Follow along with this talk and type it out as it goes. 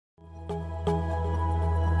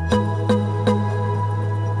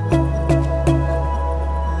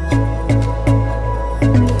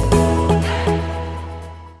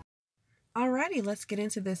Alrighty, let's get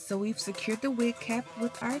into this. So we've secured the wig cap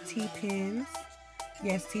with our T-pins.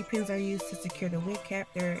 Yes, T-pins are used to secure the wig cap.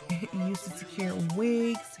 They're used to secure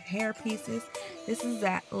wigs, hair pieces. This is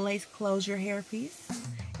that lace closure hair piece.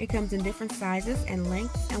 It comes in different sizes and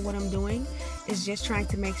lengths, and what I'm doing is just trying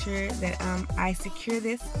to make sure that I secure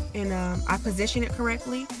this and I position it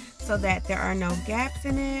correctly so that there are no gaps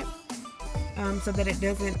in it, so that it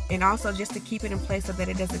doesn't, and also just to keep it in place so that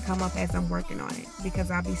it doesn't come up as I'm working on it, because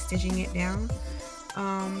I'll be stitching it down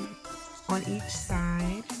on each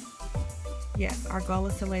side. Yes, our goal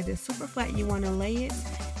is to lay this super flat. You want to lay it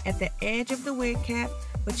at the edge of the wig cap,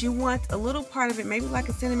 but you want a little part of it, maybe like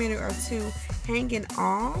a centimeter or two, hanging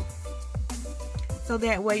off, so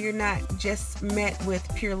that way you're not just met with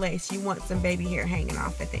pure lace. You want some baby hair hanging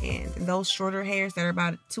off at the end. And those shorter hairs that are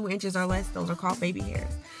about 2 inches or less, those are called baby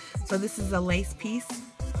hairs. So this is a lace piece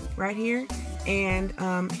right here,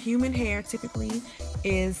 and human hair typically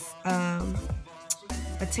is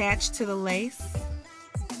attached to the lace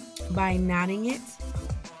by knotting it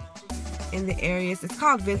in the areas. It's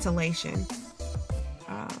called ventilation.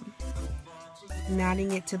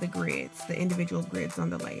 Knotting it to the grids, the individual grids on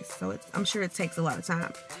the lace. So I'm sure it takes a lot of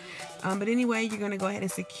time. But anyway, you're going to go ahead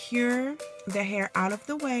and secure the hair out of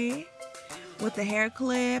the way with a hair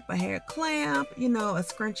clip, a hair clamp, you know, a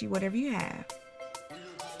scrunchie, whatever you have.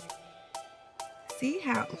 See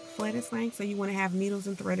how flat it's laying? So you want to have needles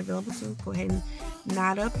and thread available too. Go ahead and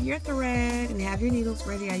knot up your thread and have your needles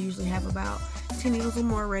ready. I usually have about 10 needles or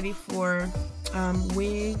more ready for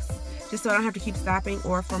wigs, just so I don't have to keep stopping,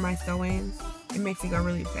 or for my sew-ins. It makes it go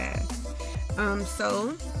really fast.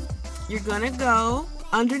 So you're gonna go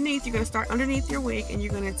underneath, you're gonna start underneath your wig, and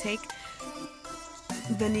you're gonna take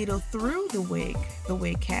the needle through the wig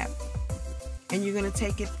cap, and you're gonna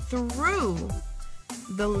take it through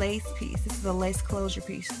the lace piece. This is the lace closure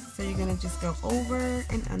piece. So you're gonna just go over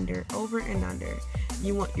and under, over and under.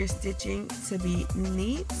 You want your stitching to be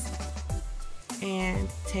neat, and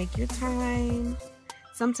take your time.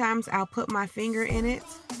 Sometimes I'll put my finger in it.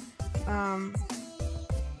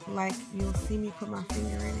 Like you'll see me put my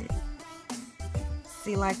finger in it.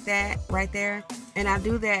 See, like that right there. And I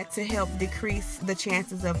do that to help decrease the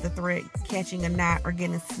chances of the thread catching a knot or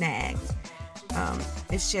getting snagged.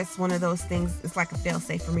 It's just one of those things. It's like a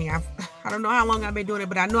fail-safe for me. I don't know how long I've been doing it,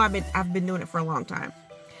 but I know I've been doing it for a long time.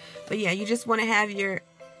 But yeah, you just want to have your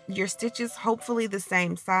stitches hopefully the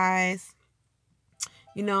same size,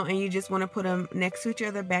 you know, and you just want to put them next to each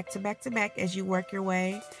other, back to back to back, as you work your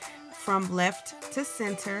way from left to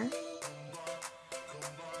center,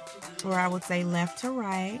 or I would say left to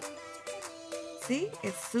right. See,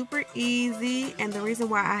 it's super easy, and the reason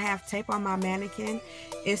why I have tape on my mannequin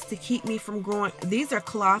is to keep me from growing. These are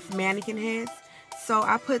cloth mannequin heads, so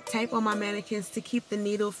I put tape on my mannequins to keep the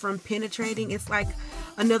needle from penetrating. It's like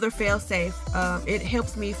another fail-safe. It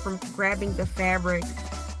helps me from grabbing the fabric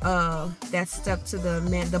that's stuck to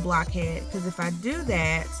the blockhead, because if I do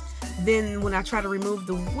that, then when I try to remove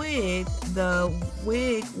the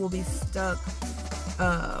wig will be stuck.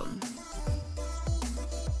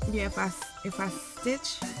 Yeah, if I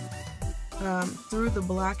stitch through the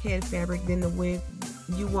blockhead fabric, then the wig,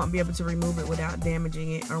 you won't be able to remove it without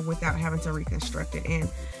damaging it or without having to reconstruct it. And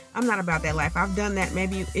I'm not about that life. I've done that.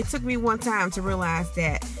 Maybe it took me one time to realize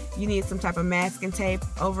that you need some type of masking tape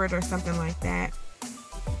over it or something like that.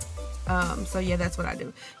 So yeah, that's what I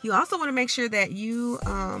do. You also want to make sure that you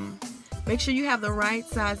make sure you have the right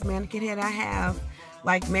size mannequin head. I have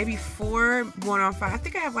like maybe 4 going on 5. I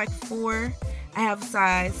think I have like 4. I have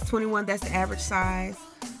size 21, that's the average size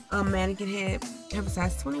mannequin head. I have a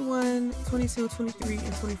size 21, 22, 23,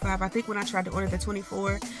 and 25. I think when I tried to order the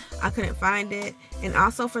 24, I couldn't find it. And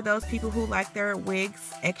also for those people who like their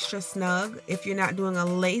wigs extra snug, if you're not doing a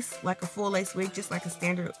lace, like a full lace wig, just like a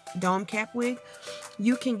standard dome cap wig,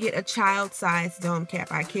 you can get a child size dome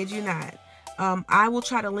cap. I kid you not. I will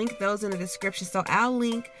try to link those in the description. So I'll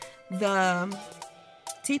link the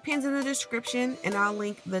T-pins in the description, and I'll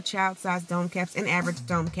link the child size dome caps and average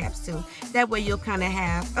dome caps too. That way you'll kind of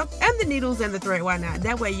have, and the needles and the thread, why not?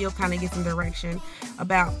 That way you'll kind of get some direction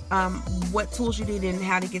about what tools you need and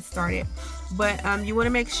how to get started. But you want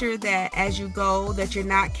to make sure that as you go, that you're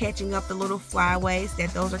not catching up the little flyaways,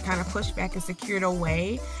 that those are kind of pushed back and secured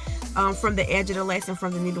away from the edge of the lace and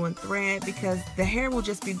from the needle and thread, because the hair will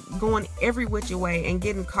just be going every which way and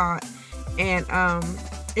getting caught, and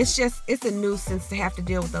it's a nuisance to have to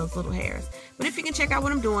deal with those little hairs. But if you can check out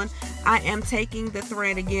what I'm doing, I am taking the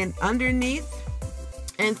thread again underneath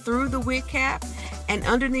and through the wig cap, and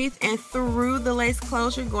underneath and through the lace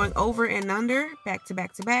closure, going over and under, back to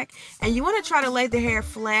back to back. And you want to try to lay the hair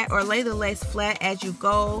flat or lay the lace flat as you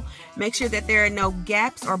go. Make sure that there are no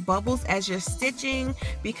gaps or bubbles as you're stitching,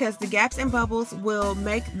 because the gaps and bubbles will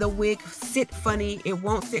make the wig sit funny. It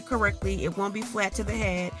won't sit correctly. It won't be flat to the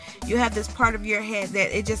head. You have this part of your head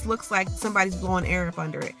that it just looks like somebody's blowing air up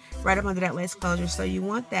under it, right up under that lace closure. So you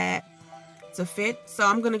want that to fit. So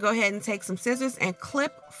I'm going to go ahead and take some scissors and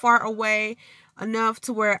clip far away enough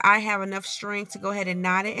to where I have enough string to go ahead and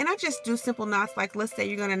knot it. And I just do simple knots, like let's say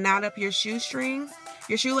you're going to knot up your shoestrings,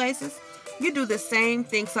 your shoelaces. You do the same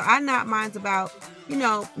thing. So I knot mine's about, you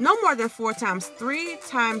know, no more than 4 times. 3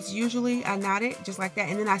 times usually I knot it just like that.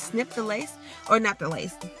 And then I snip the lace, or not the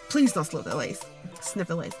lace. Please don't snip the lace. Snip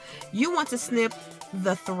the lace. You want to snip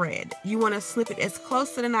the thread. You want to snip it as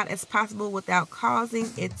close to the knot as possible without causing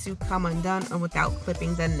it to come undone or without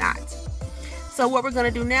clipping the knot. So what we're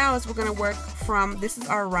going to do now is we're going to work from, this is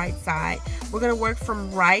our right side. We're going to work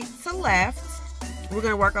from right to left. We're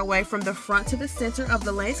going to work our way from the front to the center of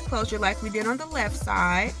the lace closure like we did on the left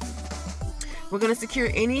side. We're going to secure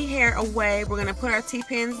any hair away. We're going to put our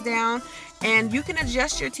T-pins down, and you can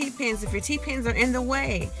adjust your T-pins if your T-pins are in the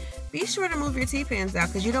way. Be sure to move your T-pins out,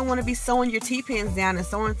 because you don't want to be sewing your T-pins down and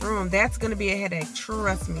sewing through them. That's going to be a headache,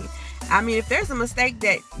 trust me. I mean, if there's a mistake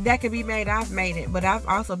that can be made, I've made it, but I've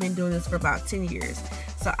also been doing this for about 10 years.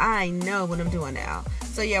 So I know what I'm doing now.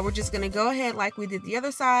 So yeah, we're just going to go ahead like we did the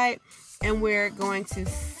other side, and we're going to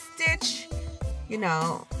stitch, you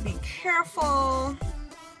know, be careful,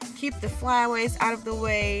 keep the flyaways out of the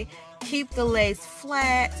way, keep the lace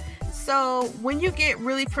flat. So when you get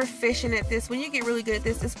really proficient at this, when you get really good at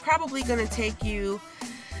this, it's probably going to take you,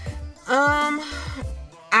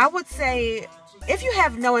 I would say, if you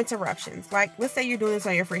have no interruptions, like let's say you're doing this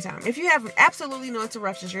on your free time. If you have absolutely no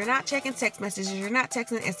interruptions, you're not checking text messages, you're not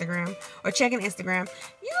texting Instagram or checking Instagram,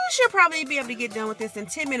 you should probably be able to get done with this in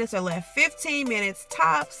 10 minutes or less, 15 minutes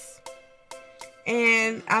tops.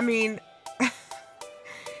 And I mean,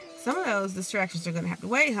 some of those distractions are going to have to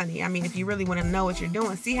wait, honey. I mean, if you really want to know what you're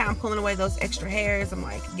doing, see how I'm pulling away those extra hairs? I'm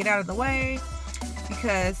like, get out of the way,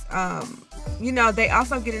 because, you know, they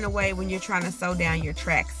also get in the way when you're trying to sew down your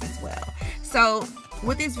tracks as well. So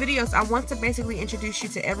with these videos, I want to basically introduce you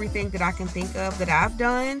to everything that I can think of that I've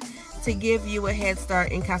done to give you a head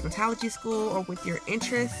start in cosmetology school or with your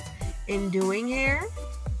interest in doing hair.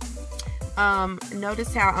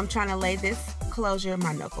 Notice how I'm trying to lay this closure,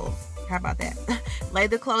 my knuckles. How about that? Lay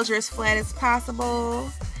the closure as flat as possible.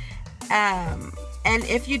 And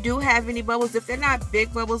if you do have any bubbles, if they're not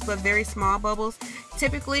big bubbles but very small bubbles,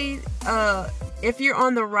 typically if you're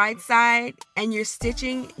on the right side and you're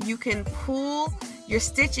stitching, you can pull your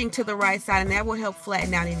stitching to the right side, and that will help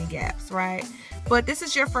flatten out any gaps, right? But this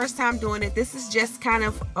is your first time doing it. This is just kind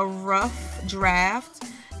of a rough draft,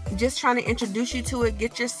 just trying to introduce you to it,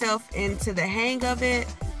 get yourself into the hang of it.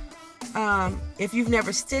 If you've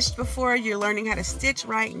never stitched before, you're learning how to stitch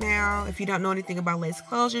right now. If you don't know anything about lace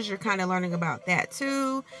closures, you're kind of learning about that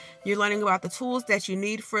too. You're learning about the tools that you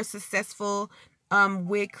need for a successful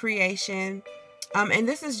wig creation. And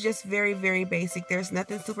this is just very, very basic. There's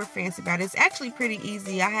nothing super fancy about it. It's actually pretty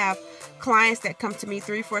easy. I have clients that come to me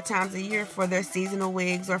 3-4 times a year for their seasonal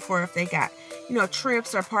wigs, or for if they got, you know,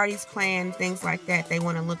 trips or parties planned, things like that. They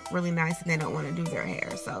want to look really nice and they don't want to do their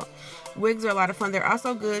hair. So wigs are a lot of fun. They're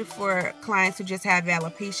also good for clients who just have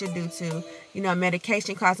alopecia due to, you know,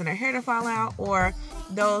 medication causing their hair to fall out, or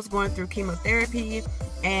those going through chemotherapy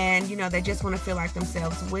and, you know, they just want to feel like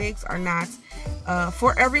themselves. Wigs are not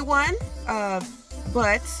for everyone,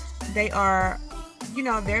 but they are, you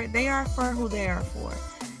know, they are for who they are for,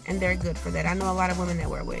 and they're good for that. I know a lot of women that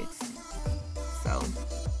wear wigs. So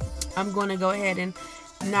I'm going to go ahead and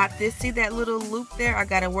knot this. See that little loop there? I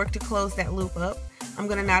got to work to close that loop up. I'm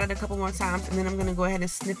going to knot it a couple more times, and then I'm going to go ahead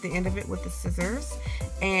and snip the end of it with the scissors.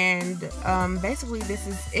 And basically this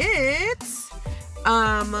is it.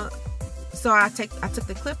 So I took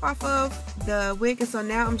the clip off of the wig, and so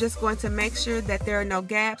now I'm just going to make sure that there are no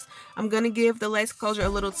gaps. I'm going to give the lace closure a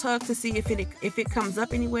little tug to see if it comes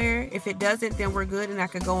up anywhere. If it doesn't, then we're good, and I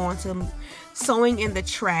could go on to sewing in the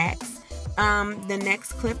tracks. The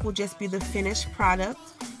next clip will just be the finished product.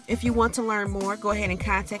 If you want to learn more, go ahead and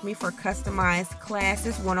contact me for customized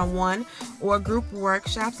classes, one-on-one, or group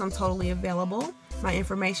workshops. I'm totally available. My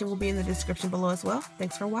information will be in the description below as well.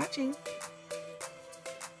 Thanks for watching.